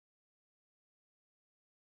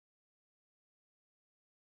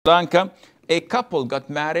Lanka, a couple got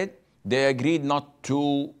married, they agreed not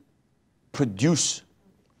to produce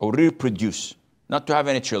or reproduce, not to have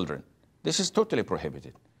any children. This is totally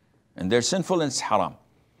prohibited. And they're sinful and it's haram.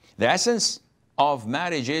 The essence of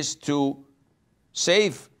marriage is to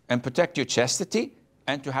save and protect your chastity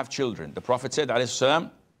and to have children. The Prophet said, alayhi salam,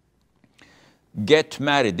 get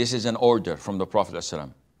married. This is an order from the Prophet alayhi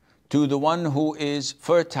salam, to the one who is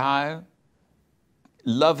fertile,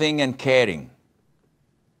 loving and caring.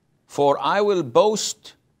 For I will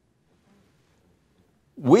boast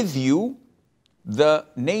with you the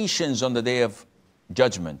nations on the day of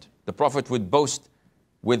judgment. The Prophet would boast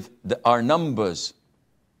with our numbers,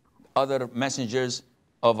 other messengers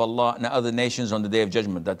of Allah and other nations on the day of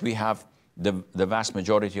judgment, that we have the vast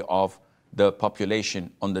majority of the population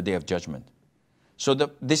on the day of judgment. So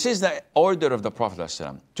this is the order of the Prophet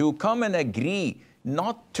ﷺ. To come and agree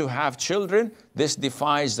not to have children, this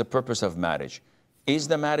defies the purpose of marriage. Is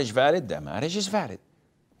the marriage valid? The marriage is valid.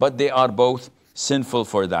 But they are both sinful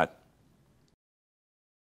for that.